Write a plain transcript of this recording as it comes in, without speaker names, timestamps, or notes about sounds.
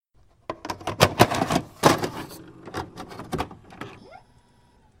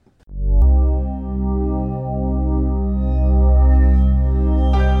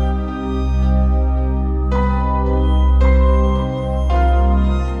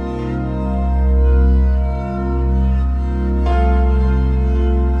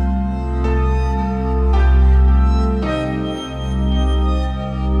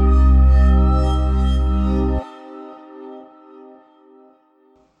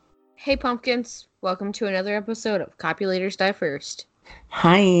Hey pumpkins, welcome to another episode of Copulators Die First.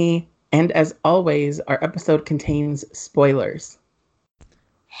 Hi. And as always, our episode contains spoilers.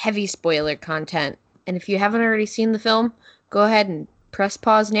 Heavy spoiler content. And if you haven't already seen the film, go ahead and press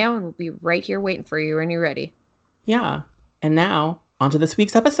pause now and we'll be right here waiting for you when you're ready. Yeah. And now, on to this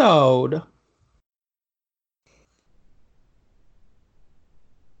week's episode.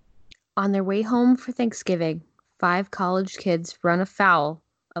 On their way home for Thanksgiving, five college kids run afoul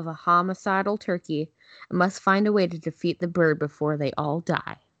of a homicidal turkey and must find a way to defeat the bird before they all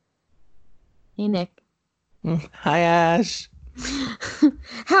die. Hey Nick. Hi, Ash.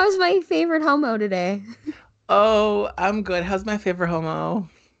 How's my favorite homo today? Oh, I'm good. How's my favorite homo?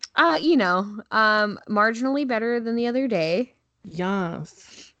 Marginally better than the other day.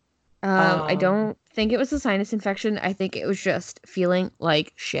 Yes. I Um, don't think it was a sinus infection. I think it was just feeling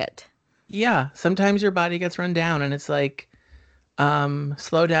like shit. yeah, sometimes your body gets run down and it's like,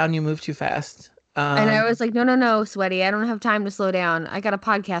 slow down, you move too fast. And I was like, no, no, no, sweaty. I don't have time to slow down. I got a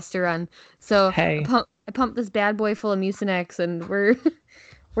podcast to run. So Hey, I pumped this bad boy full of Mucinex and we're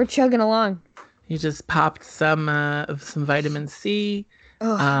we're chugging along. you just popped some vitamin C.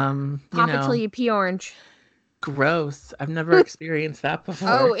 Ugh. You Pop it till know, you pee orange. gross. I've never experienced that Oh,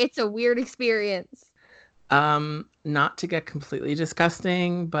 before. it's a weird experience. Not to get completely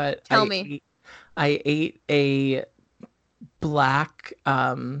disgusting, but Tell me. I ate a black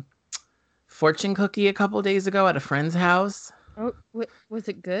fortune cookie a couple days ago at a friend's house. Oh, was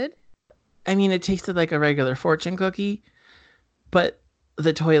it good? I mean, it tasted like a regular fortune cookie, but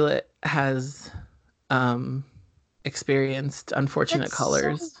the toilet has um experienced unfortunate That's so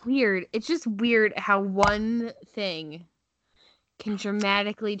colors. weird. It's just weird how one thing can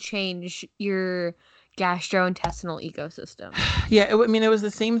dramatically change your gastrointestinal ecosystem. Yeah, I mean, it was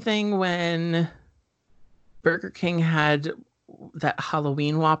the same thing when Burger King had that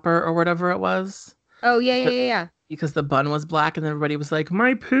Halloween Whopper or whatever it was. Oh, yeah, yeah, yeah, Because the bun was black and everybody was like,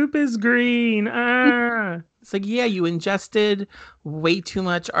 my poop is green. yeah. Ah. It's like, yeah, you ingested way too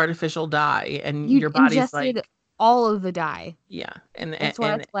much artificial dye and You your body's ingested like, all of the dye. yeah. And, That's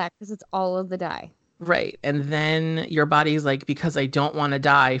why and it's black, because it's all of the dye. right. And then your body's like, because I don't want to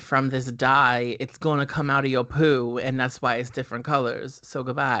die from this dye, it's going to come out of your poo. And that's why it's different colors. So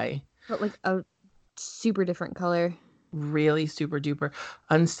goodbye. But like a super different color. Really super duper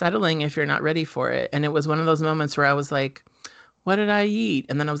unsettling if you're not ready for it. And it was one of those moments where I was like, what did I eat?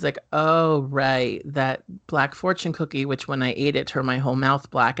 And then I was like, oh, right, that black fortune cookie, which when I ate it turned my whole mouth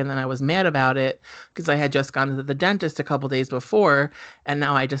black. And then I was mad about it because I had just gone to the dentist a couple days before. And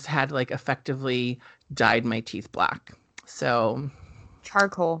now I just had like effectively dyed my teeth black. So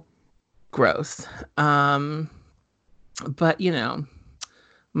Charcoal. gross. Um, but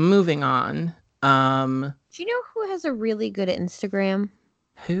moving on. Um, Do you know who has a really good Instagram?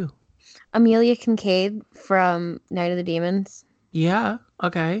 who? Amelia Kincaid from Night of the Demons. Yeah,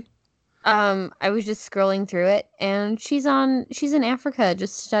 okay. I was just scrolling through it and she's in Africa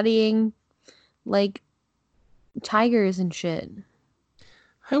just studying like tigers and shit.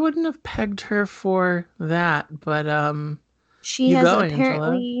 I wouldn't have pegged her for that, but She you has go,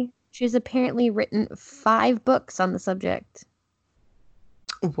 Angela. she's apparently written 5 books on the subject.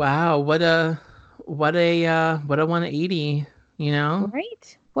 Wow, what a 180, you know?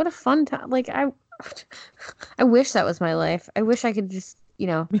 Right? What a fun time. Like I wish that was my life. I wish I could just,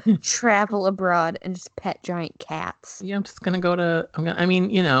 travel abroad and just pet giant cats. Yeah, I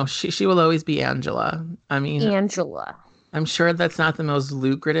mean, she will always be Angela. I mean, Angela. I'm sure that's not the most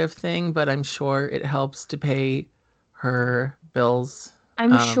lucrative thing, but I'm sure it helps to pay her bills.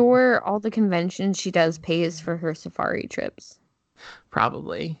 I'm Um, sure all the conventions she does pays for her safari trips.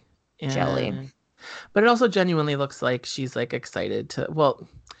 Probably. Jelly. And but it also genuinely looks like she's like excited to, well,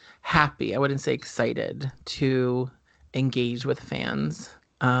 happy. I wouldn't say excited to engage with fans.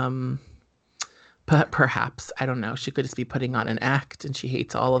 Um, but perhaps, I don't know. She could just be putting on an act and she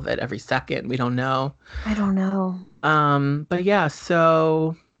hates all of it every second. We don't know. I don't know. But yeah,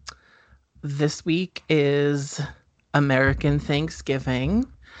 so this week is American Thanksgiving.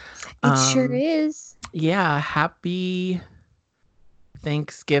 It sure Um, is. yeah, happy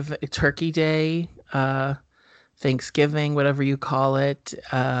Thanksgiving, Turkey Day, Thanksgiving, whatever you call it.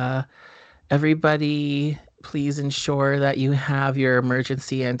 Everybody, please ensure that you have your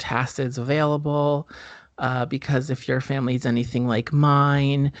emergency antacids available, because if your family's anything like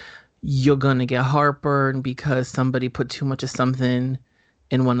mine, you're gonna get heartburn because somebody put too much of something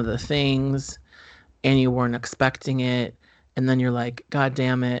in one of the things and you weren't expecting it. And then you're like, God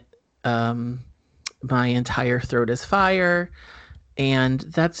damn it, my entire throat is fire. And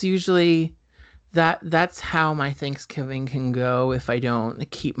that's usually that's how my Thanksgiving can go if I don't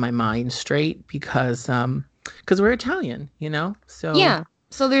keep my mind straight because we're Italian, you know? So Yeah.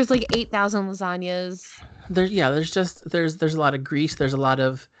 So there's like 8,000 lasagnas. there's a lot of grease, there's a lot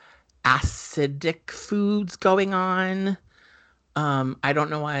of acidic foods going on. I don't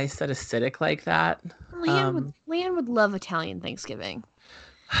know why I said acidic like that. Um Lan would love Italian Thanksgiving.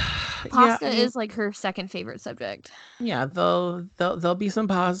 yeah, Pasta I mean, is like her second favorite subject. yeah, there'll be some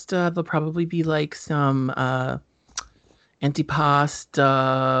pasta, there'll probably be like some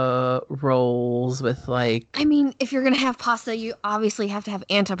antipasta rolls with I like mean, if you're gonna have pasta, you obviously have to have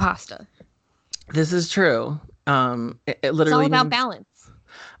antipasta. this is true. It It's all literally about means, balance.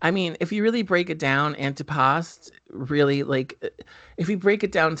 I mean, if you really break it down, antipasto really like if you break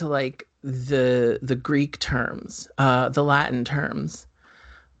it down to like the Greek terms, the Latin terms,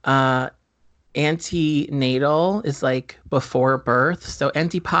 uh antenatal is like before birth. So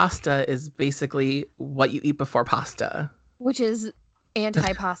antipasta is basically what you eat before pasta. Which is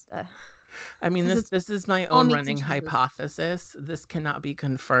anti-pasta I mean, because this it's this is my all own meats and running cheeses. hypothesis. This cannot be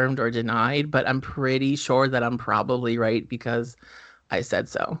confirmed or denied, but I'm pretty sure that I'm probably right because I said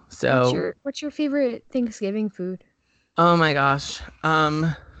so. So, What's your favorite Thanksgiving food? oh my gosh. I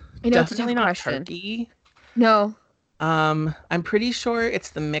know it's a Definitely tough not question. turkey. No. I'm pretty sure it's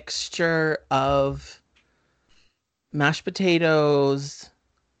the mixture of mashed potatoes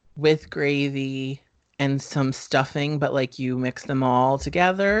with gravy and some stuffing, but like you mix them all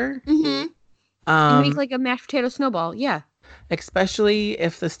together. Mm-hmm. You make Um, like a mashed potato snowball. Yeah, especially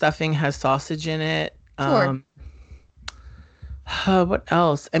if the stuffing has sausage in it. sure. What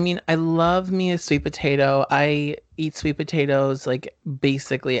else? I mean, I love me a sweet potato. I eat sweet potatoes like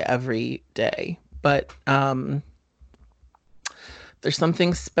basically every day. But there's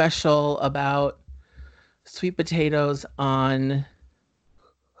something special about sweet potatoes on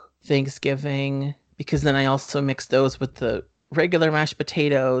Thanksgiving because then I also mix those with the regular mashed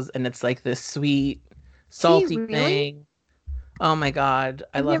potatoes and it's like this sweet, See, salty really? thing. Oh my God,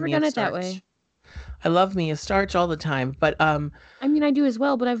 I I've love never me a done it that way. starch. I love me a starch all the time. But I mean, I do as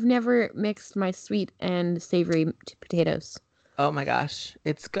well, but I've never mixed my sweet and savory potatoes. oh my gosh,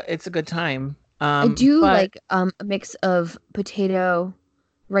 it's a good time. I do But like a mix of potato,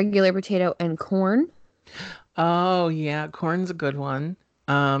 regular potato, and corn. oh yeah, corn's a good one.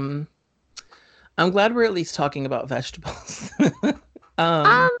 Um, I'm glad we're at least talking about vegetables. Um,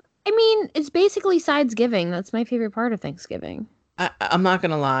 Um, I mean, it's basically sides giving. That's my favorite part of Thanksgiving. I'm not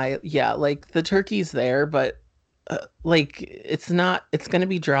gonna lie. Yeah, like the turkey's there, but like it's not. It's gonna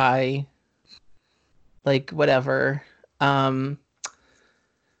be dry. Like whatever. Um,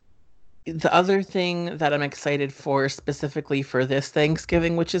 the other thing that I'm excited for specifically for this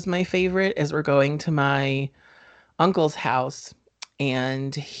Thanksgiving, which is my favorite, is we're going to my uncle's house,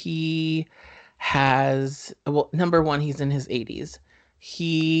 and he has well, number one, he's in his 80s.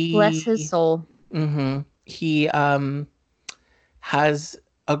 Bless his He soul. he has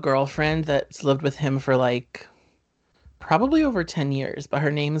a girlfriend that's lived with him for like probably over 10 years, but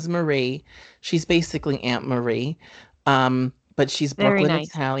her name's Marie. She's basically Aunt Marie. But she's Very Brooklyn nice.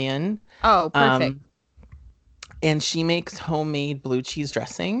 Italian. Oh, perfect. Um, and she makes homemade blue cheese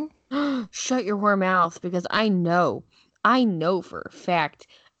dressing. Shut your whore mouth because I know for a fact,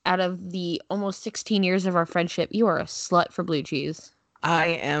 out of the almost 16 years of our friendship, you are a slut for blue cheese. I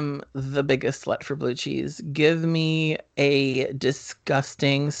am the biggest slut for blue cheese. Give me a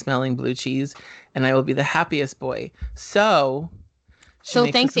disgusting smelling blue cheese, and I will be the happiest boy. So she So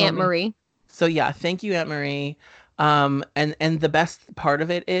makes this thanks, Aunt homemade. Marie. So yeah, thank you, Aunt Marie. And the best part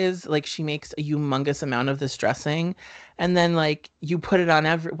of it is like she makes a humongous amount of this dressing, and then like you put it on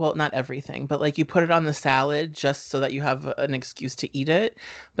every well, not everything, but like you put it on the salad just so that you have an excuse to eat it.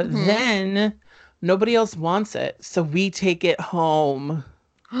 But Hmm. then nobody else wants it, so we take it home.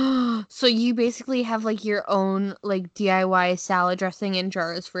 So you basically have like your own like DIY salad dressing in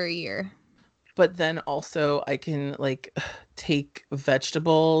jars for a year. But then also I can like take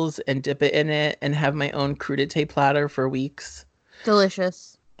vegetables and dip it in it and have my own crudité platter for weeks.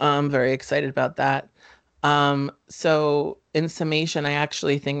 Delicious. I'm very excited about that. So in summation, I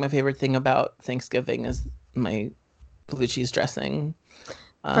actually think my favorite thing about Thanksgiving is my blue cheese dressing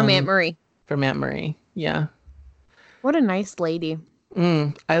From Aunt um, Marie. from Aunt Marie. Yeah. What a nice lady.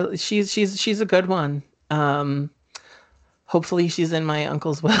 She's a good one. Hopefully she's in my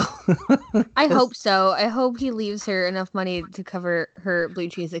uncle's will. I hope 'Cause so. I hope he leaves her enough money to cover her blue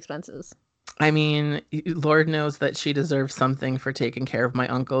cheese expenses. I mean, Lord knows that she deserves something for taking care of my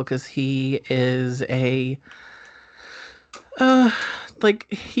uncle because he is a Uh,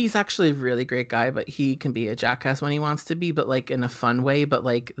 like he's actually a really great guy, but he can be a jackass when he wants to be, but like in a fun way, but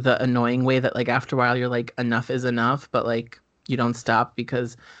like the annoying way that like after a while you're like enough is enough, but like you don't stop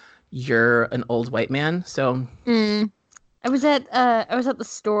because you're an old white man. So Mm. I was at the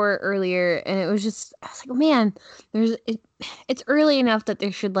store earlier and it was just I was like, man, it's early enough that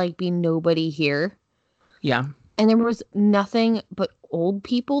there should like be nobody here. yeah. And there was nothing but old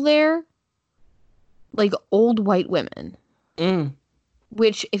people there, like old white women. Mm.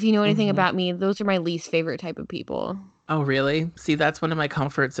 Which, if you know anything Hmm. about me, those are my least favorite type of people. Oh, really? See, that's one of my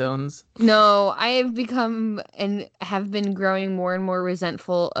comfort zones. No, I have become and have been growing more and more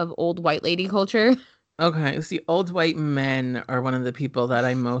resentful of old white lady culture. Okay, see, old white men are one of the people that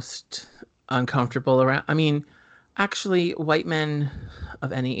I'm most uncomfortable around. I mean, actually, white men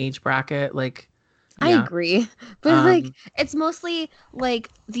of any age bracket, like, I yeah. agree. But like Um, it's mostly like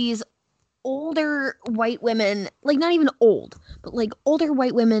these older white women, like not even old, but like older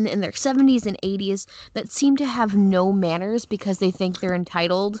white women in their 70s and 80s that seem to have no manners because they think they're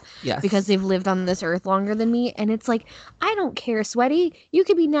entitled because yes. they've lived on this earth longer than me. And it's like, I don't care, sweaty. You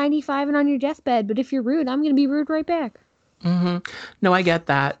could be 95 and on your deathbed, but if you're rude, I'm going to be rude right back. Hmm. No, I get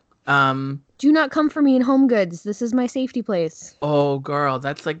that. Do not come for me in Home Goods. This is my safety place. Oh, girl,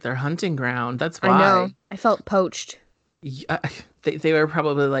 that's like their hunting ground. That's I know. why. I felt poached. Yeah, they were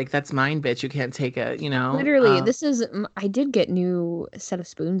probably like, that's mine, bitch. You can't take it, you know? Literally, I did get new set of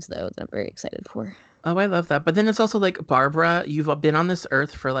spoons though that I'm very excited for. Oh, I love that. But then it's also like, Barbara, you've been on this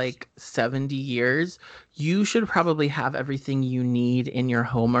earth for like 70 years. You should probably have everything you need in your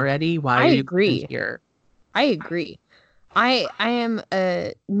home already. Why I are you even agree. here? I agree. I am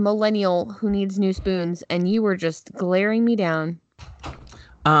a millennial who needs new spoons, and you were just glaring me down.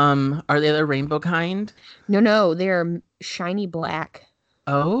 Are they the rainbow kind? No, no, they're shiny black.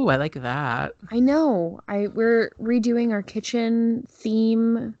 Oh, I like that. I know. We're redoing our kitchen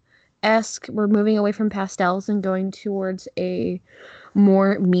theme esque. We're moving away from pastels and going towards a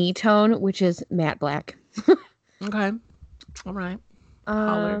more me tone, which is matte black. Okay. All right.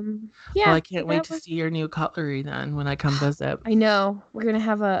 Holler. Well, Yeah, I can't wait that to was. see your new cutlery then when I come visit. I know. We're gonna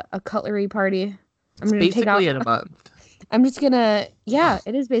have a cutlery party. I'm It's gonna take out basically in a month. I'm just gonna, yeah,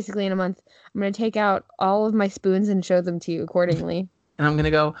 it is basically in a month. I'm gonna take out all of my spoons and show them to you accordingly. And I'm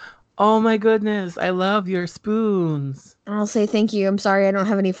gonna go, oh my goodness, I love your spoons. And I'll say thank you. I'm sorry I don't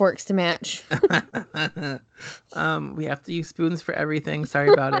have any forks to match. We have to use spoons for everything.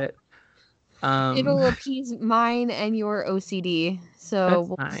 Sorry about it. Um, It'll appease mine and your OCD. So that's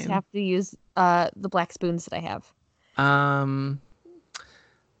we'll just fine. have to use the black spoons that I have. Um,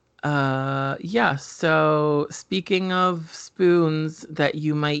 yeah, so speaking of spoons that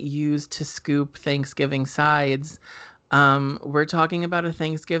you might use to scoop Thanksgiving sides, we're talking about a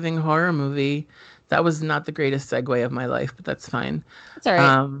Thanksgiving horror movie. That was not the greatest segue of my life, but that's fine. It's all right.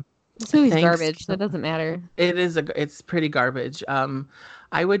 Um, This movie's thanks. garbage. That doesn't matter. It's pretty garbage.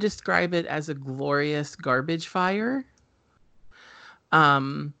 I would describe it as a glorious garbage fire.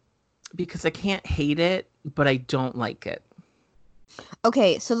 Um, because I can't hate it, but I don't like it.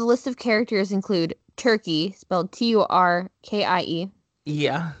 Okay, so the list of characters include Turkey, spelled Turkie,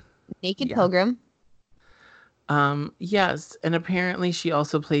 Yeah, Naked yeah. Pilgrim. Yes, and apparently she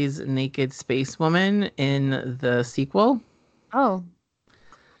also plays Naked Space Woman in the sequel. Oh,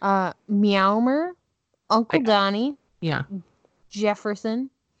 Meowmer, Uncle I Donnie, Yeah. Jefferson,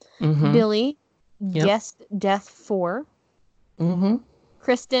 Mm-hmm. Billy, Yep. Guest Death 4, Mm-hmm.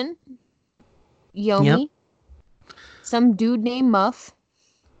 Kristen, Yep. Yomi, some dude named Muff,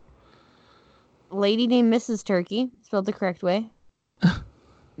 lady named Mrs. Turkey, spelled the correct way,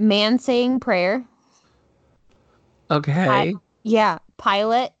 man saying prayer, pi- Okay. yeah,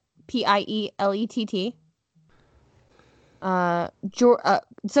 pilot, Pielett,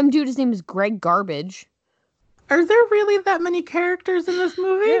 some dude, his name is Greg Garbage. Are there really that many characters in this There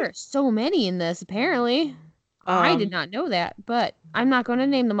movie? are so many in this, apparently. I did Um, not know that, but I'm not going to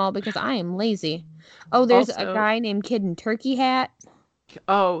name them all because I am lazy. Oh, there's a Also, guy named Kid in Turkey Hat.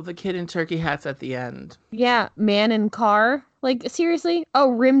 oh, the kid in turkey hats at the end. Yeah, man in car. Like, seriously? Oh,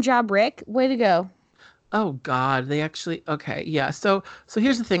 Rim Job Rick. Way to go. Oh God, they actually okay, yeah. So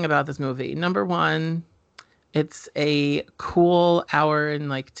here's the thing about this movie. Number one, it's a cool hour and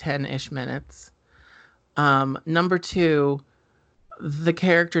like 10-ish minutes. Number two, the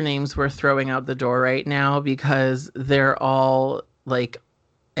character names we're throwing out the door right now because they're all like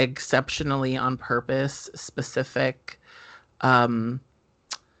exceptionally on purpose, specific, um,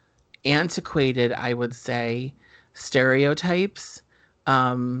 antiquated, I would say, stereotypes,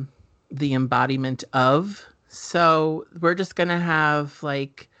 um, the embodiment of. So we're just gonna have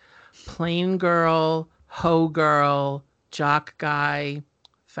like plain girl, hoe girl, jock guy,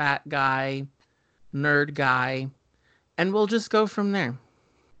 fat guy, nerd guy, and we'll just go from there.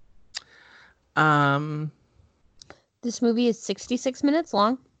 This movie is 66 minutes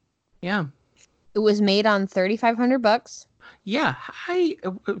long. Yeah. It was made on $3,500. Yeah,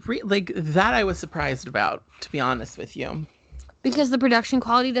 like that I was surprised about, to be honest with you. Because the production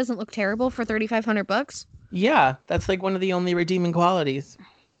quality doesn't look terrible for $3,500. Yeah, that's like one of the only redeeming qualities.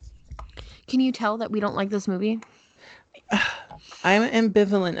 Can you tell that we don't like this movie? I'm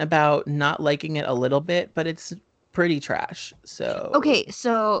ambivalent about not liking it a little bit, but it's pretty trash. So okay,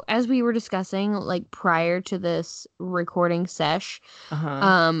 so as we were discussing, like prior to this recording sesh,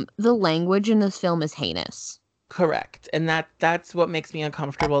 the language in this film is heinous. Correct, and that's what makes me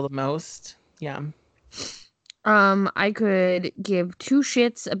uncomfortable the most. Yeah. I could give two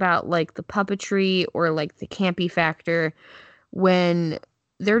shits about like the puppetry or like the campy factor when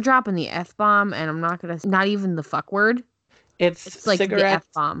they're dropping the F-bomb, and I'm not even the fuck word. It's like cigarettes.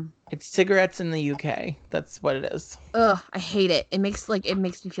 The F-bomb. It's cigarettes in the UK. That's what it is. Ugh, I hate it. It makes me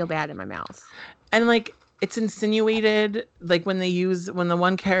feel bad in my mouth. And like it's insinuated, like when the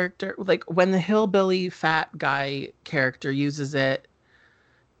one character, like when the hillbilly fat guy character uses it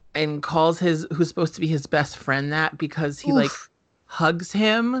and calls who's supposed to be his best friend that because he like hugs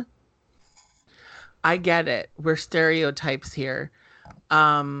him. I get it. We're stereotypes here.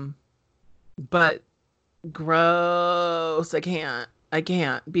 But gross. I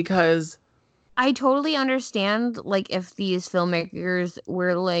can't because I totally understand like if these filmmakers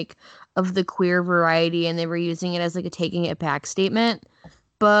were like of the queer variety and they were using it as like a taking it back statement,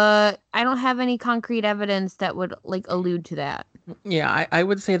 but I don't have any concrete evidence that would like allude to that. Yeah, I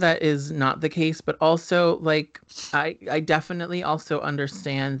would say that is not the case, but also like I definitely also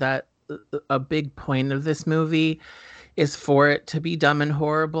understand that a big point of this movie is for it to be dumb and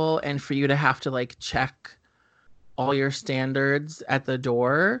horrible and for you to have to like check all your standards at the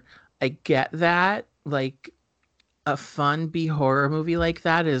door. I get that. Like a fun B horror movie like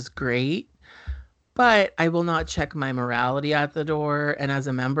that is great, but I will not check my morality at the door. And as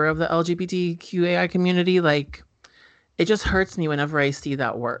a member of the LGBTQAI community, like it just hurts me whenever I see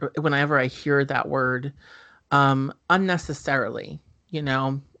that word, whenever I hear that word, unnecessarily, you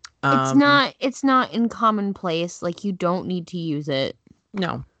know. It's not in commonplace. Like you don't need to use it.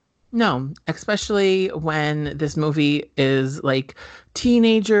 No, especially when this movie is like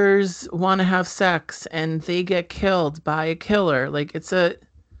teenagers want to have sex and they get killed by a killer. Like it's a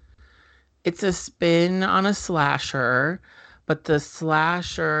spin on a slasher, but the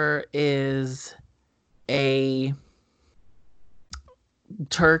slasher is a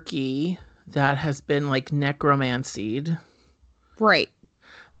turkey that has been like necromancied. Right.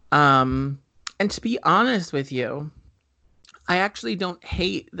 And to be honest with you, I actually don't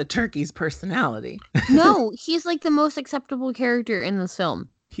hate the turkey's personality. No, he's like the most acceptable character in this film.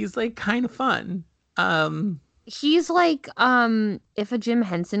 He's like kind of fun. He's like if a Jim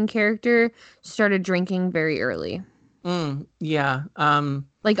Henson character started drinking very early. Yeah.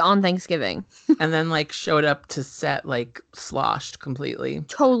 Like on Thanksgiving. And then like showed up to set like sloshed completely.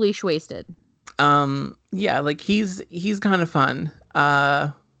 Totally wasted. Yeah, like he's kind of fun.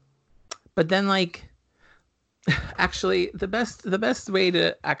 But then like actually the best way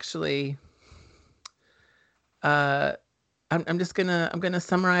to actually I'm gonna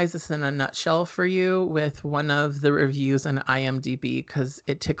summarize this in a nutshell for you with one of the reviews on IMDb because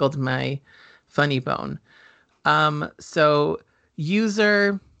it tickled my funny bone. So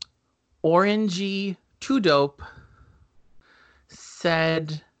user Orangey 2Dope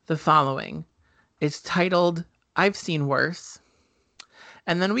said the following. It's titled I've Seen Worse.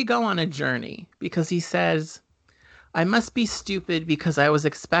 And then we go on a journey because he says, I must be stupid because I was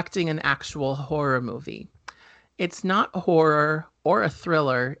expecting an actual horror movie. It's not horror or a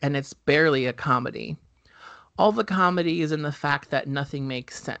thriller, and it's barely a comedy. All the comedy is in the fact that nothing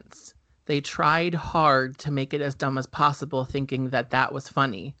makes sense. They tried hard to make it as dumb as possible, thinking that that was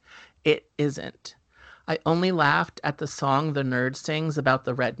funny. It isn't. I only laughed at the song the nerd sings about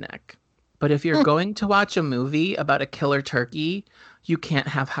the redneck. But if you're going to watch a movie about a killer turkey, you can't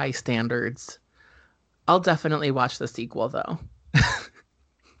have high standards. I'll definitely watch the sequel, though.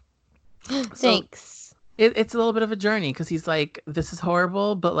 Thanks. It's a little bit of a journey because he's like, this is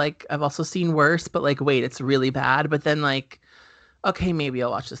horrible, but like, I've also seen worse, but like, wait, it's really bad. But then like, okay, maybe I'll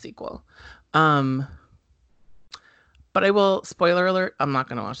watch the sequel. But I will, spoiler alert, I'm not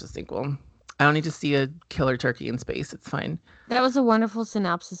going to watch the sequel. I don't need to see a killer turkey in space. It's fine. That was a wonderful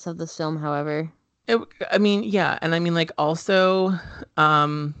synopsis of this film, however. I mean, yeah. And I mean, like, also,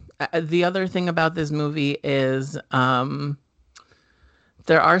 the other thing about this movie is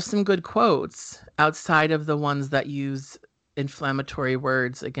There are some good quotes outside of the ones that use inflammatory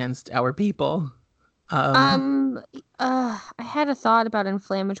words against our people. Um, Um, I had a thought about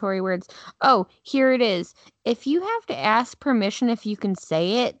inflammatory words. Oh, here it is. If you have to ask permission if you can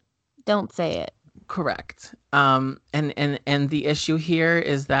say it, don't say it. Correct. And the issue here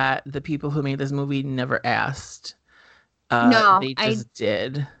is that the people who made this movie never asked. No, They just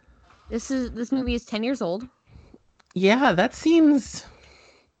did. this movie is 10 years old. Yeah, that seems.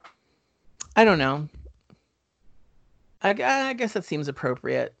 I don't know. I guess that seems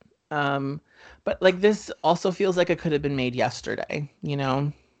appropriate. Um, but like this also feels like it could have been made yesterday, you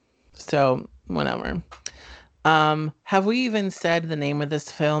know? So whatever. Have we even said the name of this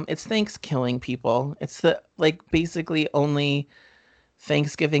film? It's Thanksgiving, people. It's the like basically only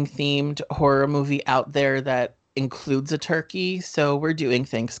Thanksgiving themed horror movie out there that includes a turkey. So we're doing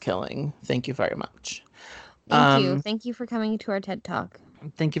Thanksgiving. Thank you very much. Thank you. Um, Thank you for coming to our TED Talk.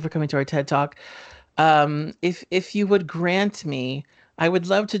 thank you for coming to our TED Talk. If you would grant me, I would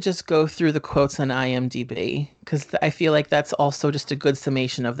love to just go through the quotes on IMDb because I feel like that's also just a good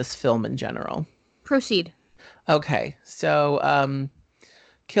summation of this film in general. Proceed. Okay, so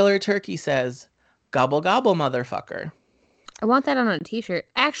Killer Turkey says, "Gobble gobble, motherfucker." I want that on a t-shirt.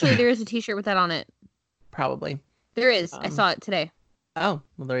 Actually, there is a t-shirt with that on it. Probably. There is. I saw it today. Oh,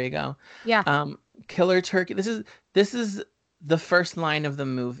 well, there you go. Yeah. Killer Turkey. This is the first line of the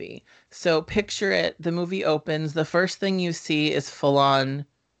movie. So picture it. The movie opens. The first thing you see is full on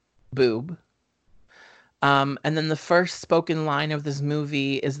boob. And then the first spoken line of this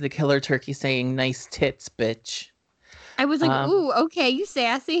movie is the Killer Turkey saying, "Nice tits, bitch." I was like, Um, ooh, okay, you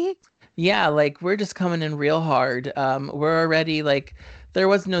sassy. yeah, like we're just coming in real hard. We're already like, there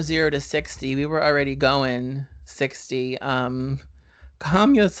was no 0 to 60. We were already going 60.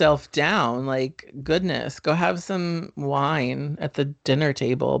 Calm yourself down. Like, goodness, go have some wine at the dinner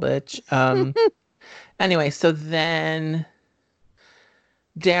table, bitch. Anyway, so then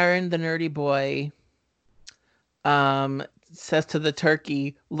Darren, the nerdy boy, um, says to the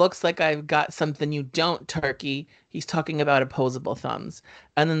turkey, "Looks like I've got something you don't, turkey." He's talking about opposable thumbs.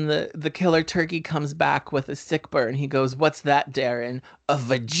 And then the killer turkey comes back with a sick burn. He goes, "What's that, Darren? A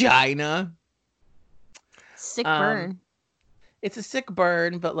vagina?" Sick Um, burn. it's a sick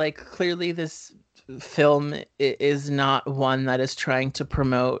burn, but like clearly this film is not one that is trying to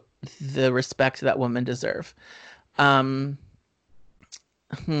promote the respect that women deserve. Um,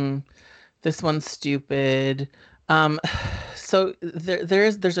 hmm, this one's stupid. Um, so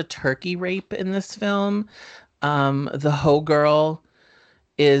there's a turkey rape in this film. The hoe girl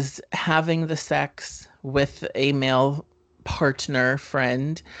is having the sex with a male partner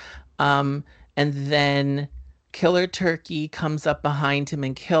friend. Um, and then Killer Turkey comes up behind him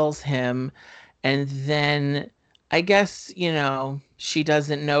and kills him. And then I guess, she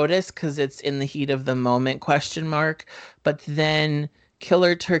doesn't notice because it's in the heat of the moment, question mark. But then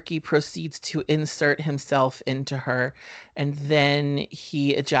Killer Turkey proceeds to insert himself into her. And then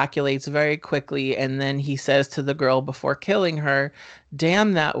he ejaculates very quickly. And then he says to the girl before killing her,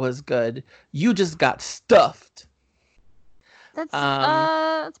 "Damn, that was good. You just got stuffed."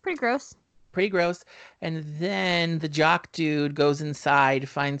 That's pretty gross. Pretty gross. And then the jock dude goes inside,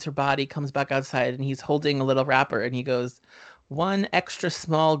 finds her body, comes back outside, and he's holding a little wrapper, and he goes, "One extra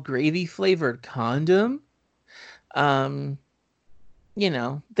small gravy flavored condom." Um,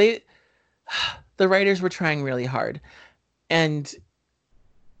 they the writers were trying really hard, and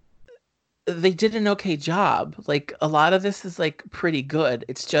they did an okay job. Like a lot of this is like pretty good.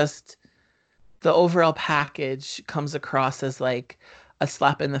 It's just the overall package comes across as like a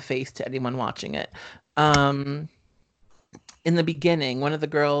slap in the face to anyone watching it. Um, in the beginning, one of the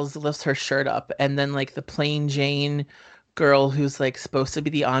girls lifts her shirt up, and then like the plain Jane girl who's like supposed to be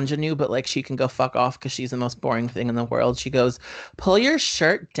the ingenue, but like she can go fuck off because she's the most boring thing in the world. She goes, "Pull your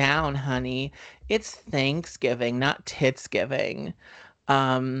shirt down, honey. It's Thanksgiving, not Titsgiving."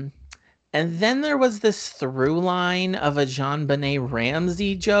 Um, and then there was this through line of a JonBenet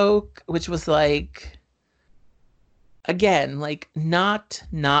Ramsey joke, which was like, again, like not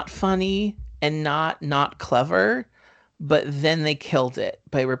funny and not clever, but then they killed it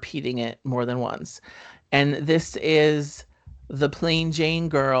by repeating it more than once. And this is the plain Jane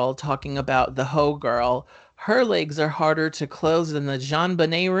girl talking about the hoe girl. Her legs are harder to close than the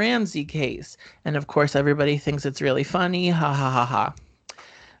JonBenet Ramsey case. And of course, everybody thinks it's really funny. Ha ha ha ha.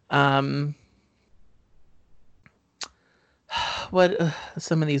 Um, what?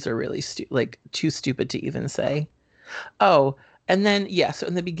 Some of these are really like too stupid to even say. Oh, and then yeah, so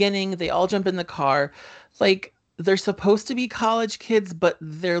in the beginning, they all jump in the car. Like they're supposed to be college kids, but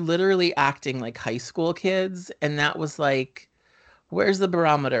they're literally acting like high school kids, and that was like, where's the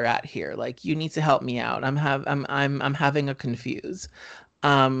barometer at here? Like, you need to help me out. I'm having a confuse.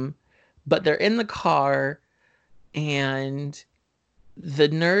 Um, but they're in the car, and the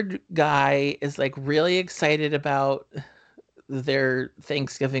nerd guy is like really excited about their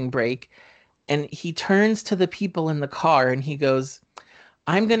Thanksgiving break. And he turns to the people in the car and he goes,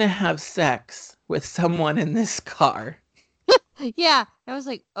 I'm going to have sex with someone in this car. Yeah, I was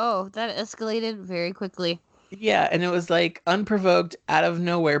like, oh, that escalated very quickly. Yeah, and it was like unprovoked out of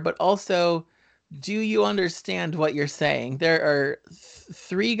nowhere, but also, do you understand what you're saying? There are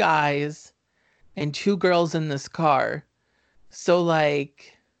three guys and two girls in this car. So,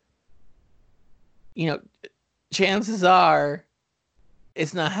 like, you know, chances are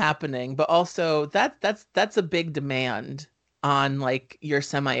it's not happening, but also that's a big demand on like your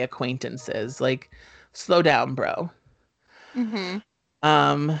semi acquaintances. Like, slow down, bro. Mm-hmm.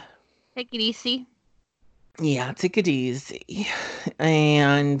 Um, Take it easy. yeah, take it easy.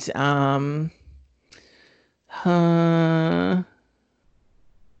 And uh,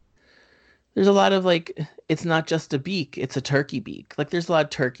 there's a lot of like, it's not just a beak, it's a turkey beak. Like, there's a lot of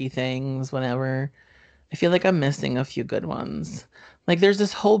turkey things, whenever. I feel like I'm missing a few good ones. Like, there's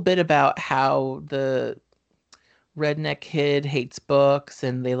this whole bit about how the redneck kid hates books,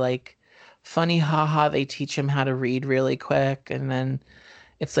 and they like, funny haha, they teach him how to read really quick, and then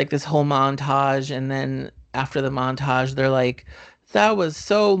it's like this whole montage, and then after the montage they're like, that was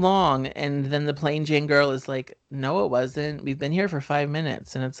so long, and then the plain Jane girl is like, no, it wasn't, we've been here for 5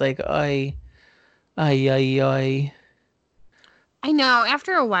 minutes, and it's like, ay. I know.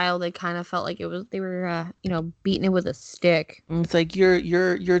 After a while, they kind of felt like they were, beating it with a stick. And it's like,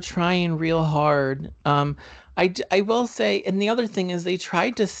 you're trying real hard. I will say, and the other thing is, they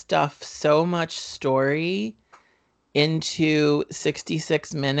tried to stuff so much story into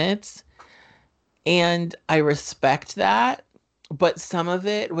 66 minutes, and I respect that, but some of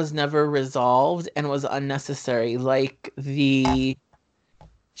it was never resolved and was unnecessary, like the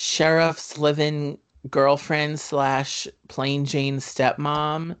sheriff's living girlfriend slash plain Jane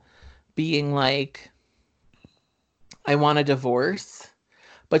stepmom being like, I want a divorce.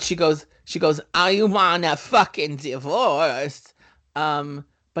 But she goes, I want a fucking divorce.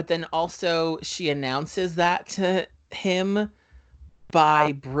 But then also she announces that to him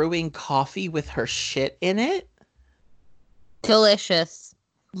by brewing coffee with her shit in it. Delicious.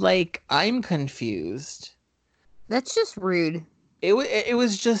 Like, I'm confused. That's just rude. It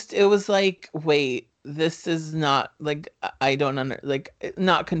was like, wait, this is not like, I don't like,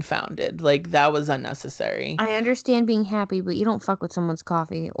 not confounded. Like, that was unnecessary. I understand being happy, but you don't fuck with someone's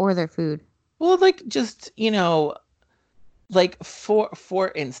coffee or their food. Well, like, just, like,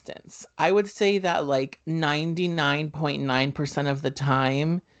 for instance, I would say that like 99.9% of the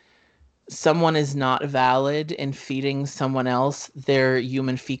time someone is not valid in feeding someone else their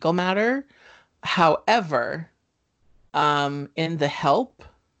human fecal matter. However, in The Help,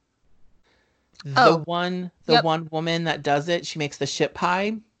 the Oh, one the yep. one woman that does it, she makes the shit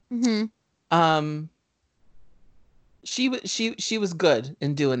pie. Mm-hmm. Um, she was good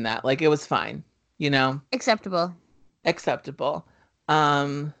in doing that. Like, it was fine, Acceptable. acceptable.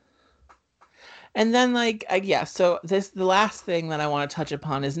 Um, and then, like, yeah, so the last thing that I want to touch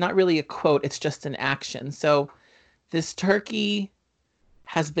upon is not really a quote, it's just an action. So this turkey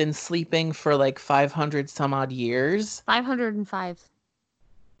has been sleeping for like 500 some odd years. 505.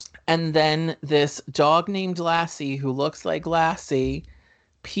 And then this dog named Lassie, who looks like Lassie,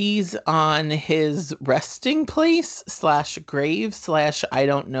 pees on his resting place slash grave slash I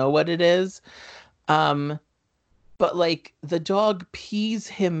don't know what it is. Um, but like, the dog pees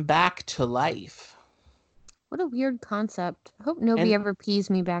him back to life. What a weird concept. I hope nobody And ever pees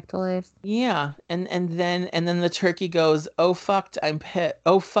me back to life. yeah, and then the turkey goes, "Oh fucked, I'm pissed.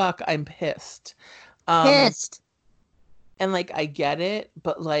 Oh fuck, I'm pissed." Um, Pissed. and like, I get it,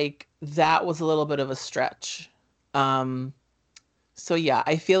 but like, that was a little bit of a stretch. Um, so yeah,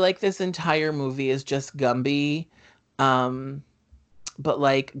 I feel like this entire movie is just Gumby. Um, but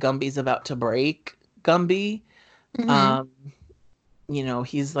like, Gumby's about to break Gumby. Mm-hmm. Um,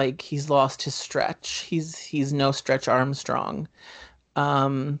 he's lost his stretch. He's no Stretch Armstrong.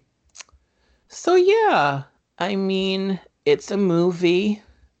 Um, so yeah, I mean, it's a movie,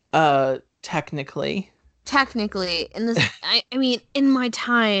 technically. Technically, in this, I mean, in my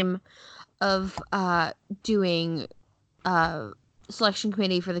time of doing selection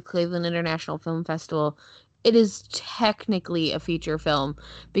committee for the Cleveland International Film Festival, it is technically a feature film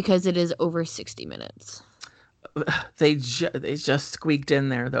because it is over 60 minutes. They just squeaked in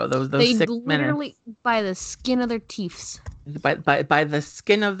there though. Those They 6 minutes literally by the skin of their teeth. by the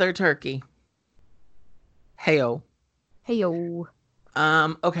skin of their turkey. Heyo. Hey yo.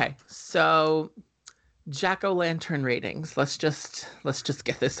 Okay, so jack-o'-lantern ratings. Let's just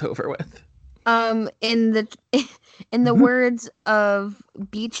get this over with. In the in the words of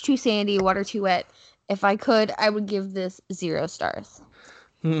Beach Too Sandy, Water Too Wet, if I could, I would give this 0 stars.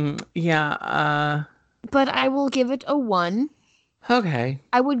 Yeah, But I will give it a 1. okay.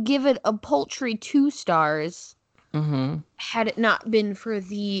 I would give it a paltry 2 stars Mm-hmm. had it not been for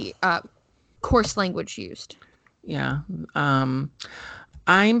the coarse language used. Yeah. Um,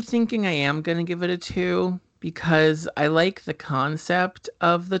 I'm thinking I am gonna give it a 2 because I like the concept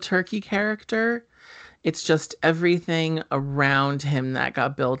of the turkey character. It's just everything around him that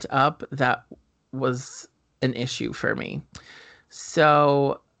got built up that was an issue for me.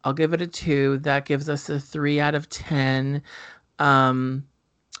 So I'll give it a 2. That gives us a 3 out of 10. Um,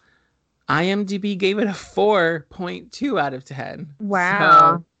 IMDb gave it a 4.2 out of 10. So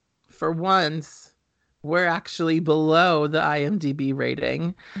Wow. for once, we're actually below the IMDb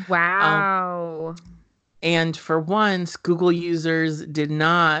rating. Um, Wow. and for once, Google users did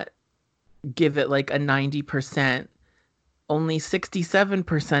not give it like a 90%. Only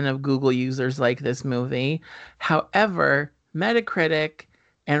 67% of Google users like this movie. However, Metacritic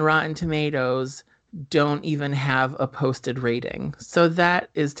and Rotten Tomatoes don't even have a posted rating. So that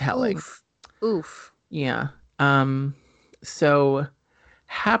is telling. Oof. Oof. Yeah. So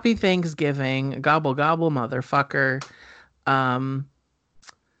happy Thanksgiving, gobble gobble motherfucker. Um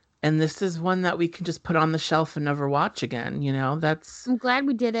and this is one that we can just put on the shelf and never watch again, you know? That's I'm glad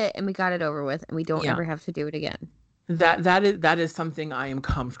we did it and we got it over with and we don't yeah. ever have to do it again. That is something I am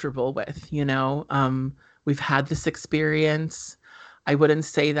comfortable with, you know. We've had this experience. I wouldn't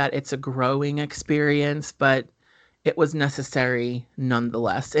say that it's a growing experience, but it was necessary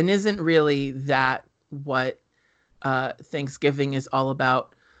nonetheless. And isn't really that what Thanksgiving is all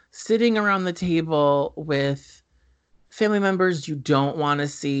about? Sitting around the table with family members you don't want to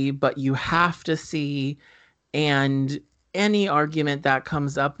see, but you have to see, and any argument that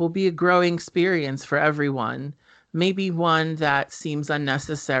comes up will be a growing experience for everyone. Maybe one that seems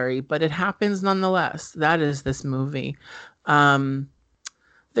unnecessary, but it happens nonetheless. That is this movie. Um,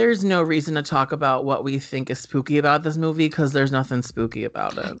 there's no reason to talk about what we think is spooky about this movie because there's nothing spooky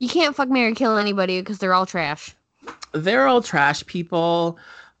about it. You can't fuck, marry, kill anybody because they're all trash. They're all trash people.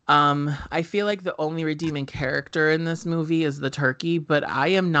 I feel like the only redeeming character in this movie is the turkey, but I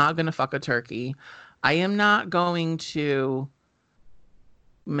am not gonna fuck a turkey. I am not going to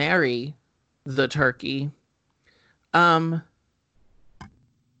marry the turkey. Um,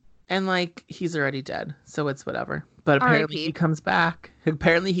 and like he's already dead, so it's whatever. But apparently he R.I.P. comes back.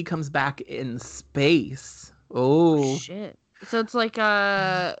 Apparently he comes back in space. Oh, Oh, shit. So it's like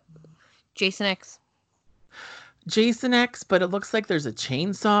Jason X. Jason X, but it looks like there's a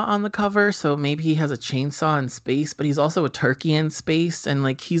chainsaw on the cover, so maybe he has a chainsaw in space, but he's also a turkey in space, and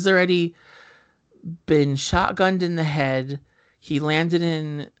like he's already been shotgunned in the head. He landed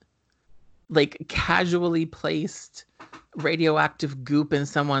in like casually placed radioactive goop in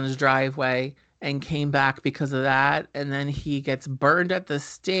someone's driveway and came back because of that. And then he gets burned at the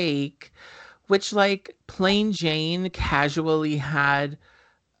stake, which, like, Plain Jane casually had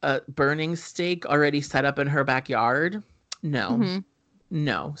a burning stake already set up in her backyard. No, Mm-hmm.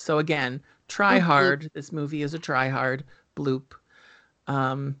 no. So, again, try Bloop, bloop. hard. This movie is a try hard. Bloop.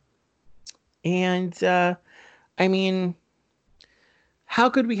 Um, and I mean, how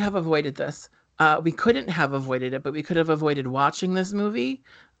could we have avoided this? We couldn't have avoided it, but we could have avoided watching this movie.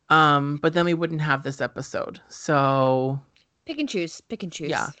 But then we wouldn't have this episode. So Pick and choose. Pick and choose.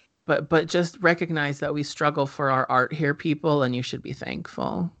 yeah, but just recognize that we struggle for our art here, people, and you should be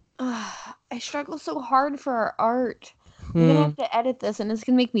thankful. I struggle so hard for our art. I'm gonna Hmm. have to edit this, and it's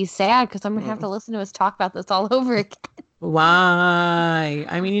gonna make me sad because I'm gonna have to listen to us talk about this all over again. Why?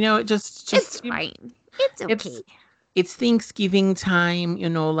 I mean, it just It's fine. It's okay. It's Thanksgiving time,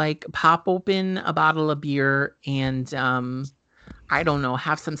 like pop open a bottle of beer and I don't know,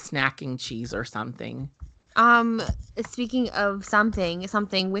 have some snacking cheese or something. Speaking of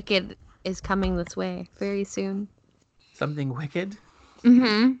something wicked is coming this way very soon. Something wicked?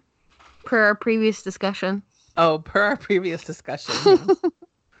 Mm-hmm. Per our previous discussion. Oh, per our previous discussion. Yes.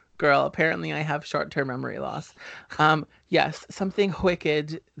 Girl, apparently I have short-term memory loss. Yes, something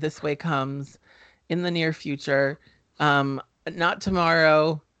wicked this way comes in the near future. Not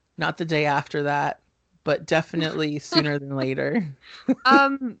tomorrow, not the day after that, but definitely sooner than later.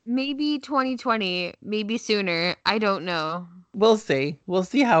 Maybe 2020, maybe sooner. I don't know. We'll see. We'll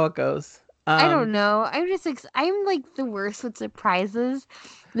see how it goes. I don't know. I'm like the worst with surprises.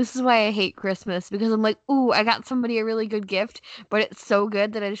 This is why I hate Christmas because I'm like, ooh, I got somebody a really good gift, but it's so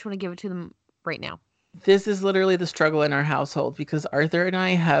good that I just want to give it to them right now. This is literally the struggle in our household because Arthur and I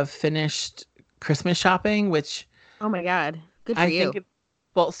have finished Christmas shopping, which Oh my God. Good for I think you. it,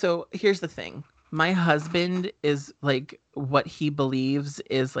 well, so here's the thing. My husband is like what he believes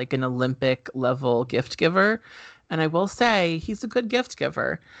is like an Olympic level gift giver. And I will say he's a good gift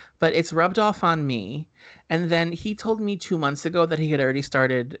giver, but it's rubbed off on me. And then he told me 2 months ago that he had already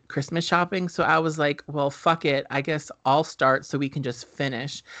started Christmas shopping. So I was like, well, fuck it. I guess I'll start so we can just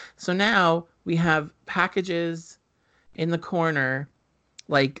finish. So now we have packages in the corner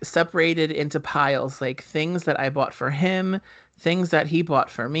like separated into piles, like things that I bought for him, things that he bought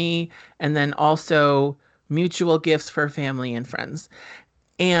for me, and then also mutual gifts for family and friends.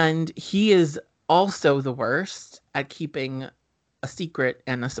 And he is also the worst at keeping a secret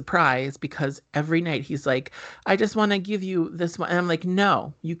and a surprise because every night he's like, I just want to give you this one. And I'm like,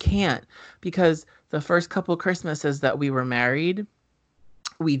 no, you can't. Because the first couple Christmases that we were married,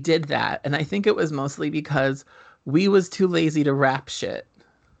 we did that. And I think it was mostly because we was too lazy to wrap shit.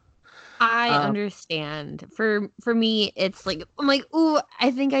 I Um, understand. For me, it's like I'm like, ooh,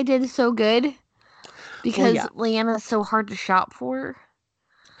 I think I did so good well, because yeah. Leanna's so hard to shop for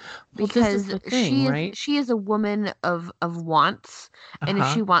Well, this is because the thing, right? she is a woman of wants, and if Uh-huh.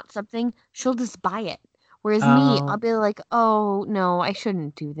 she wants something, she'll just buy it. Whereas me, I'll Oh, be like, oh no, I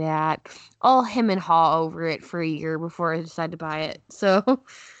shouldn't do that. I'll hem and haw over it for a year before I decide to buy it. So,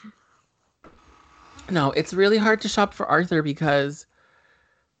 no, it's really hard to shop for Arthur because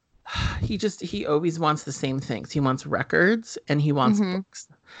he always wants the same things. He wants records and he wants hmm books.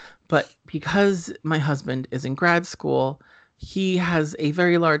 But because my husband is in grad school, he has a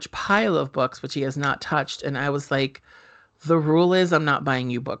very large pile of books which he has not touched. And I was like, the rule is I'm not buying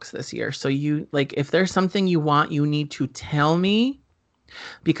you books this year. So you like if there's something you want, you need to tell me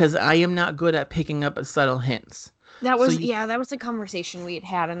because I am not good at picking up subtle hints. that So was you yeah, that was the conversation we had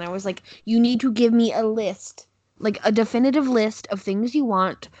had, and I was like, you need to give me a list, like a definitive list of things you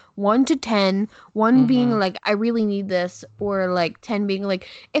want, 1 to 10, one being mhm. like I really need this, or like 10 being like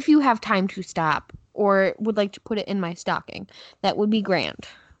if you have time to stop or would like to put it in my stocking, that would be grand.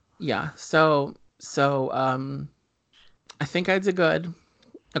 Yeah. So I think I did good.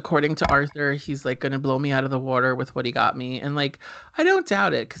 According to Arthur, he's like gonna blow me out of the water with what he got me. And like I don't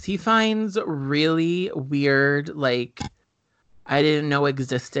doubt it because he finds really weird, like I didn't know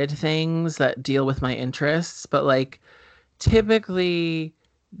existed things that deal with my interests. But like typically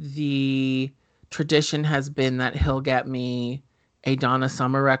the tradition has been that he'll get me a Donna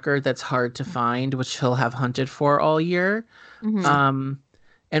Summer record that's hard to find, which he'll have hunted for all year. hmm Um,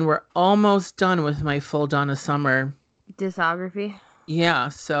 and we're almost done with my full Donna Summer. Discography. Yeah,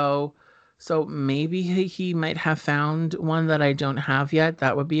 so maybe he might have found one that I don't have yet.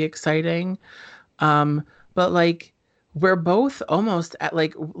 That would be exciting. But like we're both almost at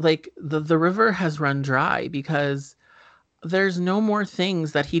like the river has run dry because there's no more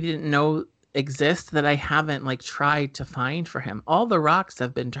things that he didn't know exist that I haven't like tried to find for him. All the rocks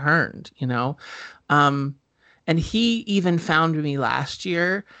have been turned, you know? Um, and he even found me last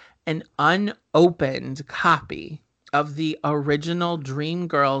year an unopened copy of the original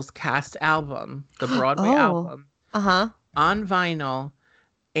Dreamgirls cast album, the Broadway Oh. album, Uh-huh. on vinyl.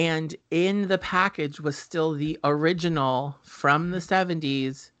 And in the package was still the original from the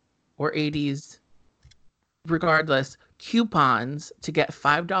 70s or 80s, regardless, coupons to get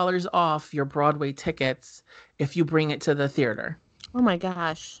 $5 off your Broadway tickets if you bring it to the theater. Oh my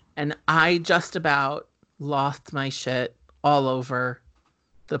gosh. And I just about lost my shit all over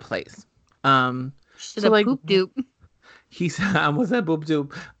the place. Should So have like poop doop. he's I was at Boop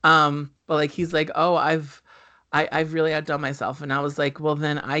Doop. But like he's like, oh, I've really outdone myself. And I was like, well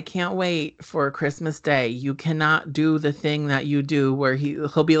then I can't wait for Christmas Day. You cannot do the thing that you do where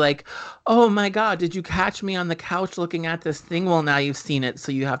he'll be like, oh my God, did you catch me on the couch looking at this thing? Well, now you've seen it,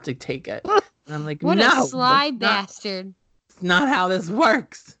 so you have to take it. And I'm like, What a no, sly bastard. that's not how this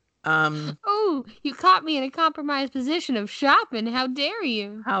works. Um, Oh, you caught me in a compromised position of shopping. How dare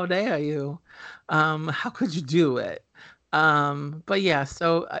you? How dare you? How could you do it? But yeah,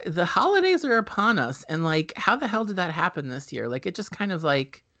 so the holidays are upon us, and like, how the hell did that happen this year? Like, it just kind of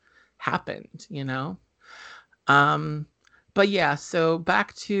like happened, you know? Um, but yeah, so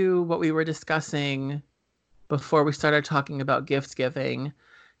back to what we were discussing before we started talking about gift giving.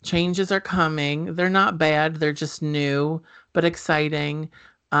 Changes are coming. They're not bad, they're just new, but exciting.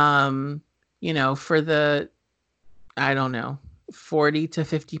 Um, for the I don't know, 40 to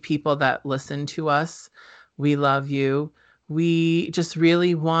 50 people that listen to us. We love you. We just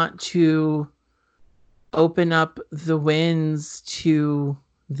really want to open up the winds to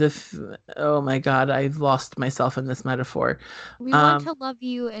Oh my God, I've lost myself in this metaphor. We want Um, to love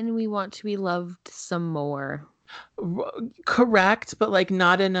you and we want to be loved some more. correct, but like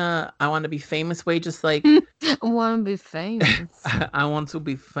not in a I want to be famous way, just like I want to be famous. I want to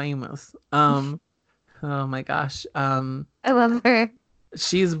be famous. Oh my gosh. I love her.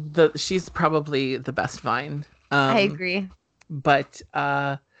 She's probably the best Vine. I Um, agree. but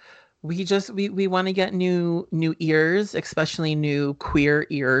we want to get new ears, especially new queer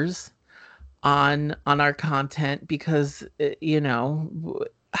ears on our content because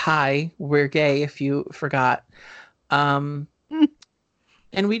hi, we're gay if you forgot. Um,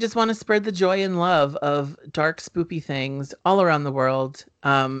 and we just want to spread the joy and love of dark, spoopy things all around the world.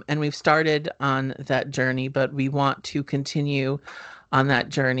 And we've started on that journey, but we want to continue on that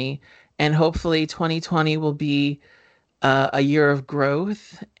journey. And hopefully, 2020 will be a year of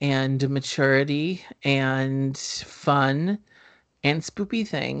growth and maturity and fun and spoopy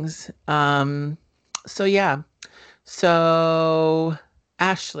things. So, yeah. So,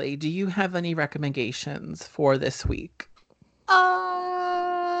 Ashley, do you have any recommendations for this week?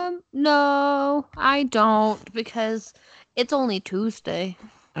 No, I don't because it's only Tuesday.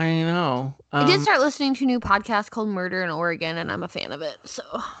 I know. I did start listening to a new podcast called Murder in Oregon, and I'm a fan of it. So,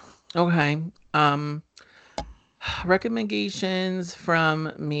 Okay. Recommendations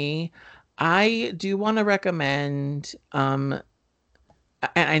from me. I do want to recommend, and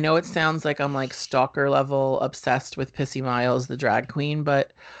I know it sounds like I'm like stalker level obsessed with Pissy Miles, the drag queen,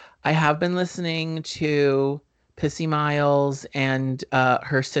 but I have been listening to Pissy Miles and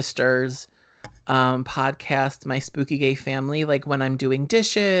her sisters podcast, My Spooky Gay Family, like when I'm doing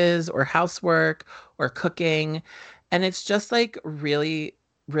dishes or housework or cooking. And it's just like really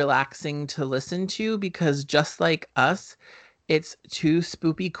relaxing to listen to because just like us, it's two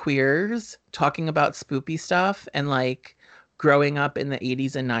spoopy queers talking about spoopy stuff and like growing up in the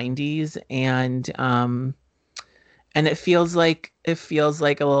 80s and 90s and it feels like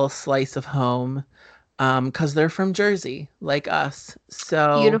a little slice of home because they're from Jersey like us.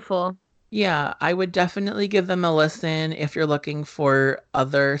 So beautiful. yeah, I would definitely give them a listen if you're looking for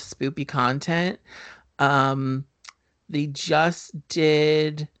other spoopy content. Um, they just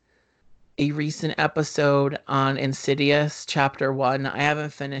did a recent episode on Insidious Chapter 1. I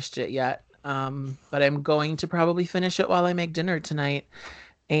haven't finished it yet, but I'm going to probably finish it while I make dinner tonight.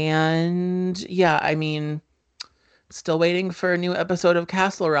 And yeah, I mean, still waiting for a new episode of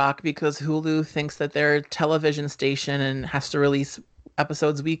Castle Rock because Hulu thinks that they're a television station and has to release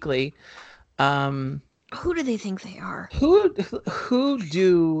episodes weekly. Um, Who do they think they are? who who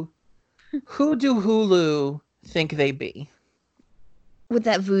do who do Hulu think they be With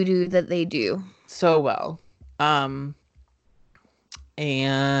that voodoo that they do. so well? Um,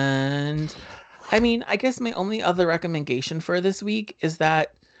 and I mean, I guess my only other recommendation for this week is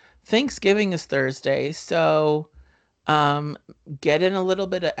that Thanksgiving is Thursday, so um, get in a little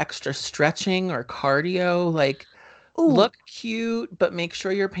bit of extra stretching or cardio, like Ooh, look cute, but make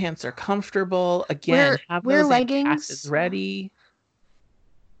sure your pants are comfortable. Again, have wear those antacids leggings. ready.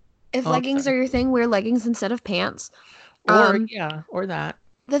 If Oh, I'm leggings sorry. are your thing, wear leggings instead of pants. Or Um, yeah, or that.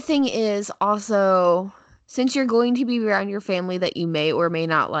 the thing is also, since you're going to be around your family that you may or may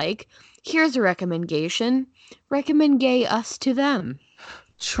not like, here's a recommendation. Recommend gay us to them.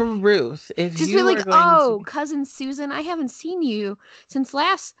 Truth. If Just be you like, are going to oh, be cousin Susan, I haven't seen you since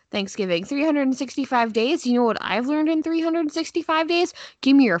last Thanksgiving. 365 days. You know what I've learned in 365 days?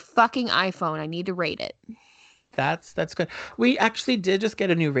 Give me your fucking iPhone. I need to rate it. that's good. We actually did just get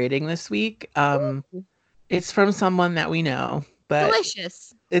a new rating this week. Ooh, It's from someone that we know, but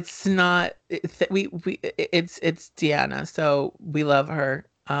delicious. it's not it's Deanna, so we love her.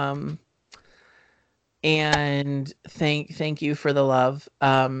 And thank you for the love.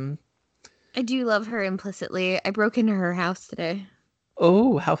 I do love her implicitly. I broke into her house today.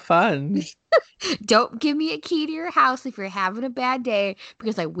 Oh, how fun. Don't give me a key to your house if you're having a bad day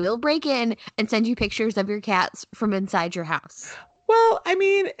because I will break in and send you pictures of your cats from inside your house. Well, I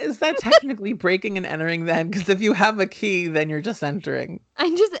mean, is that technically breaking and entering then? Because if you have a key, then you're just entering.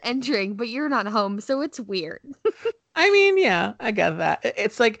 I'm just entering, but you're not home, so it's weird. I mean, yeah, I get that.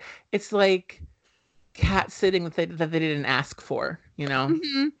 It's like cat sitting that they didn't ask for, you know?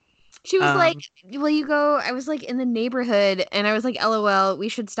 hmm She was like, Um, "Will you go?" I was like in the neighborhood, and I was like, "LOL, we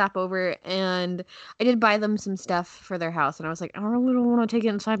should stop over." And I did buy them some stuff for their house, and I was like, "I really don't want to take it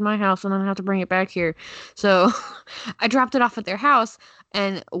inside my house and then have to bring it back here." So I dropped it off at their house,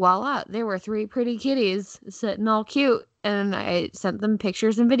 and voila, there were three pretty kitties sitting all cute. And I sent them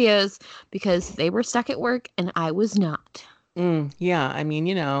pictures and videos because they were stuck at work and I was not. Yeah, I mean,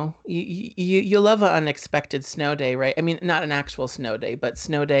 you love an unexpected snow day, right? I mean, not an actual snow day, but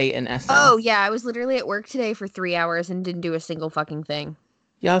snow day in Oh, SF. yeah, I was literally at work today for 3 hours and didn't do a single fucking thing.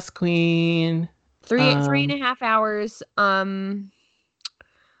 Yes, Queen. Three and Um, a half hours. I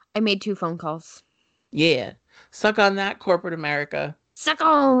made 2 phone calls. yeah. Suck on that, corporate America. Suck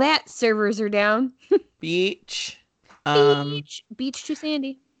on that, servers are down. Beach. Um, Beach too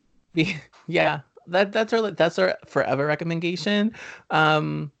sandy. yeah. That's our forever recommendation.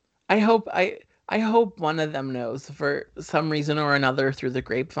 Um, I hope I hope one of them knows for some reason or another through the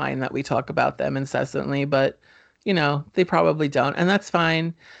grapevine that we talk about them incessantly, but they probably don't, and that's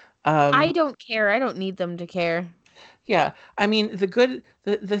fine. I Um, don't care. I don't need them to care. Yeah, I mean,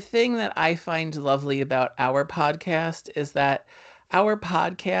 the thing that I find lovely about our podcast is that our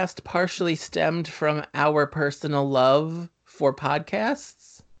podcast partially stemmed from our personal love for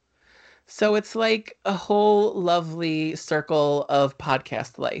podcasts. So it's like a whole lovely circle of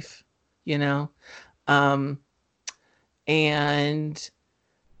podcast life, you know? Um, and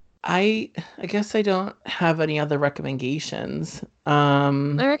I guess I don't have any other recommendations.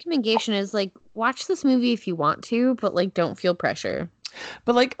 My recommendation is like watch this movie if you want to, but like don't feel pressure.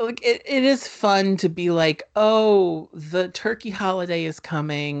 But like it is fun to be like, oh, the turkey holiday is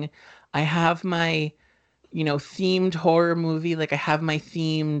coming. I have my, themed horror movie. Like I have my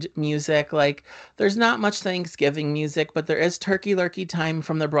themed music. Like there's not much Thanksgiving music, but there is Turkey Lurkey Time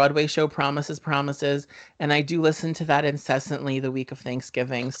from the Broadway show Promises, Promises, and I do listen to that incessantly the week of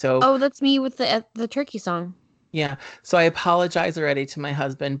Thanksgiving. So Oh, that's me with the turkey song. yeah. So I apologize already to my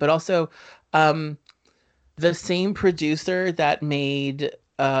husband, but also um the same producer that made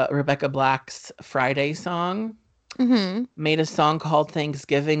Rebecca Black's Friday song Mm-hmm. made a song called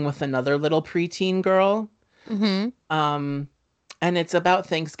Thanksgiving with another little preteen girl. Mm-hmm. Um, and it's about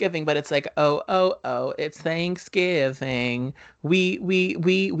Thanksgiving, but it's like, oh, oh, oh, it's Thanksgiving.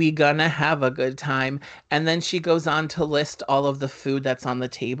 We gonna have a good time. And then she goes on to list all of the food that's on the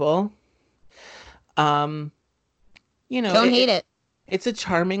table. Um, you know, Don't it, hate it it. it's a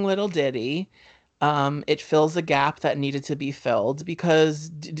charming little ditty. It fills a gap that needed to be filled because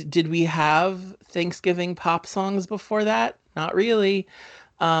did we have Thanksgiving pop songs before that? Not really.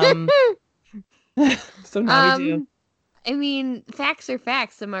 Um, so now we do. um, I mean, facts are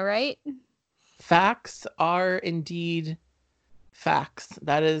facts, am I right? Facts are indeed facts.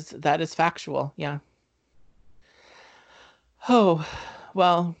 That is factual. Yeah. Oh,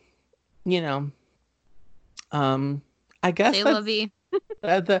 well, you know, um, I guess Say that's lovey.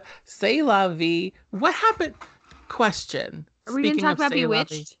 the say la vie. What happened? Question. Are we gonna Speaking talk of about say la vie,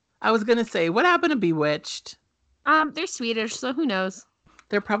 Bewitched? I was gonna say, what happened to Bewitched? They're Swedish, so who knows?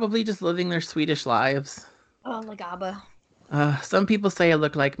 They're probably just living their Swedish lives. Oh, like ABBA. Some people say I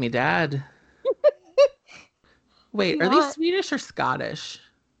look like me dad. If Wait, you are they want Swedish or Scottish?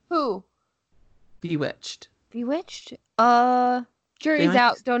 who? Bewitched. Bewitched? They Jury's might be.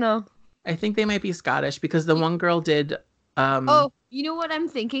 out. Don't know. I think they might be Scottish because the Y- one girl did. Um. Oh, you know what I'm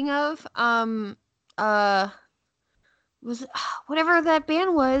thinking of? Uh, was whatever that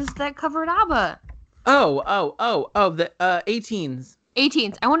band was that covered ABBA. Oh. The 18s.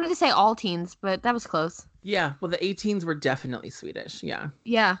 18s. I wanted to say all teens, but that was close. Yeah. Well, the 18s were definitely Swedish. Yeah.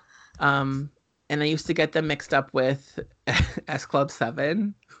 Yeah. Um. And I used to get them mixed up with S Club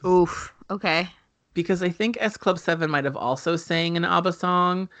 7 Oof. Okay. because I think S Club 7 might have also sang an ABBA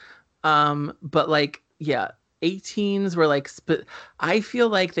song. But like, yeah, 18s were like, I feel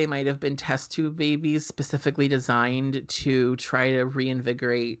like they might have been test tube babies specifically designed to try to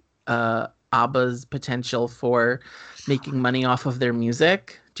reinvigorate ABBA's potential for making money off of their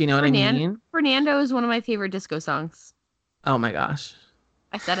music. Do you know what I mean? Fernando is one of my favorite disco songs. Oh my gosh.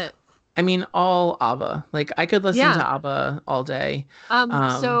 I said it. I mean, all ABBA. Like, I could listen Yeah. to ABBA all day.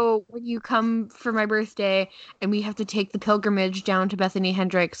 So when you come for my birthday and we have to take the pilgrimage down to Bethany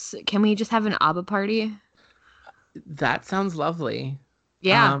Hendricks, can we just have an ABBA party? That sounds lovely.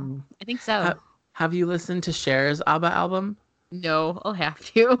 Yeah, Um, I think so. ha have you listened to Cher's ABBA album? No, I'll have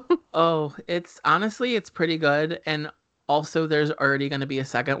to. Oh, it's pretty good. And also there's already going to be a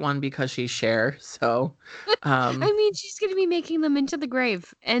second one because she's Cher. So, I um, mean, she's gonna be making them into the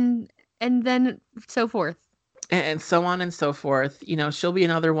grave and then so forth. and so on and so forth. She'll be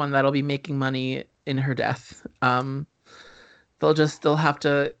another one that'll be making money in her death. They'll have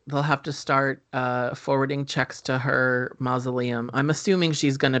to start forwarding checks to her mausoleum. I'm assuming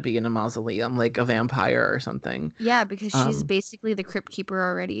she's going to be in a mausoleum, like a vampire or something. Yeah, because she's Um, basically the crypt keeper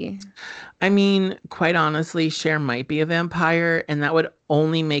already. I mean, quite honestly, Cher might be a vampire, and that would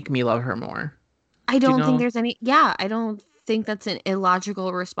only make me love her more. I Do you don't think know? there's any. Yeah, I don't think that's an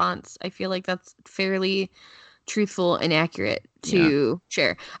illogical response. I feel like that's fairly truthful and accurate to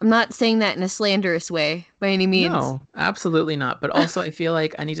share. I'm not saying that in a slanderous way by any means. No, absolutely not. But also, I feel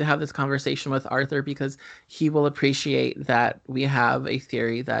like I need to have this conversation with Arthur because he will appreciate that we have a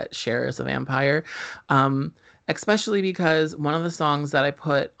theory that Cher is a vampire. Especially because one of the songs that I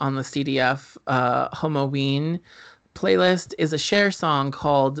put on the CDF Homoween playlist is a Cher song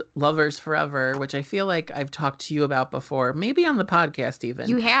called Lovers Forever, which I feel like I've talked to you about before, maybe on the podcast even.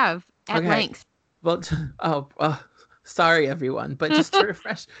 You have at length. Well, sorry everyone, but just to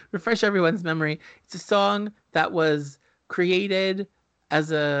refresh everyone's memory, it's a song that was created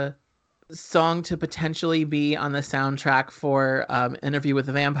as a song to potentially be on the soundtrack for Interview with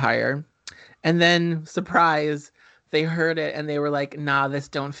the Vampire. And then, surprise, they heard it and they were like, nah, this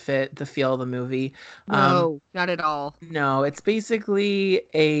don't fit the feel of the movie. No, not at all. No, it's basically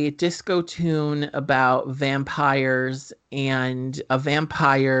a disco tune about vampires and a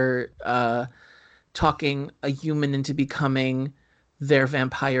vampire talking a human into becoming their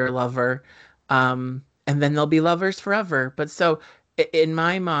vampire lover. And then they'll be lovers forever. But so in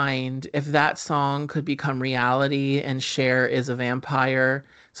my mind, if that song could become reality and Cher is a vampire,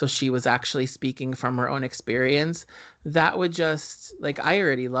 so she was actually speaking from her own experience, that would just, like, I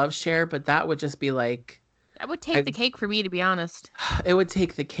already love Cher, but that would just be like... That would take the cake for me, to be honest. It would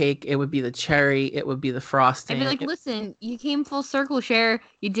take the cake. It would be the cherry. It would be the frosting. I'd be like, listen, you came full circle, Cher.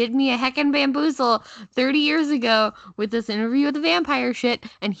 You did me a heckin' bamboozle 30 years ago with this Interview with the Vampire shit,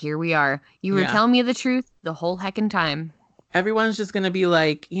 and here we are. You were telling me the truth the whole heckin' time. Everyone's just going to be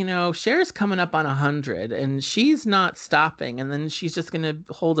like, Cher's coming up on 100 and she's not stopping. And then she's just going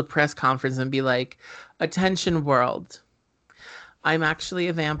to hold a press conference and be like, attention world, I'm actually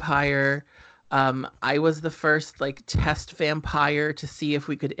a vampire. I was the first test vampire to see if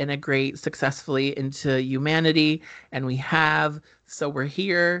we could integrate successfully into humanity. And we have, so we're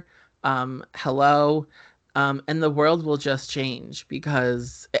here. Hello. And the world will just change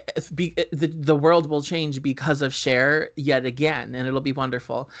because the world will change because of Cher yet again, and it'll be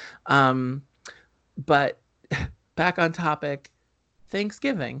wonderful. But back on topic,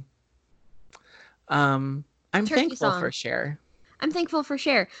 Thanksgiving. I'm thankful for Cher. I'm thankful for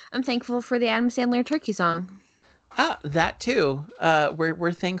Cher. I'm thankful for the Adam Sandler turkey song. That too.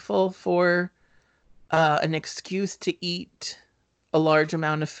 We're thankful for an excuse to eat a large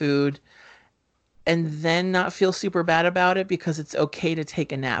amount of food and then not feel super bad about it because it's okay to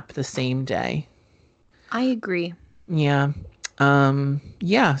take a nap the same day. I agree. Yeah.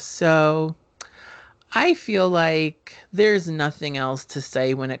 So I feel like there's nothing else to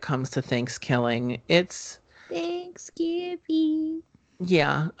say when it comes to Thanksgiving. It's Thanksgiving.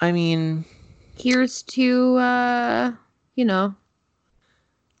 Yeah, I mean, here's to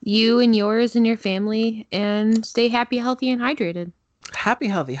you and yours and your family, and stay happy, healthy, and hydrated. Happy,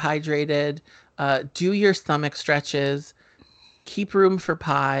 healthy, hydrated. Do your stomach stretches. Keep room for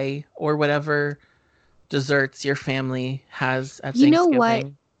pie or whatever desserts your family has at Thanksgiving. You know what?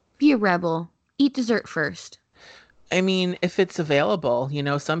 Be a rebel. Eat dessert first. I mean, if it's available,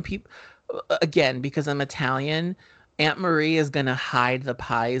 some people, again, because I'm Italian, Aunt Marie is going to hide the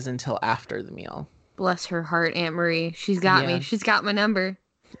pies until after the meal. Bless her heart, Aunt Marie. She's got me. She's got my number.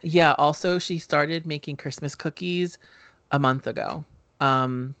 Yeah. Also, she started making Christmas cookies a month ago.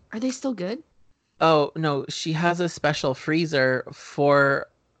 Are they still good? Oh, no. She has a special freezer for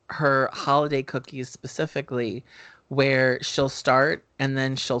her holiday cookies specifically where she'll start and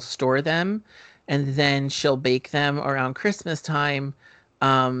then she'll store them and then she'll bake them around Christmas time.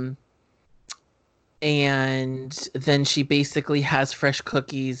 And then she basically has fresh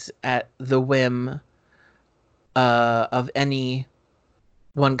cookies at the whim of anyone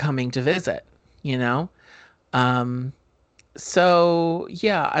coming to visit, So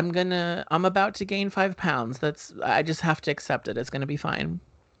yeah, I'm about to gain 5 pounds. I just have to accept it. It's going to be fine.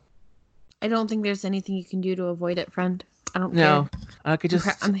 I don't think there's anything you can do to avoid it, friend. I don't care.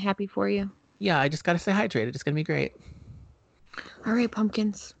 I'm happy for you. Yeah, I just got to stay hydrated. It's going to be great. All right,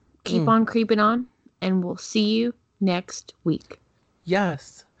 pumpkins. Keep on creeping on. And we'll see you next week.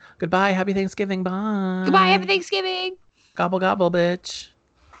 Yes. Goodbye. Happy Thanksgiving. Bye. Goodbye. Happy Thanksgiving. Gobble, gobble, bitch.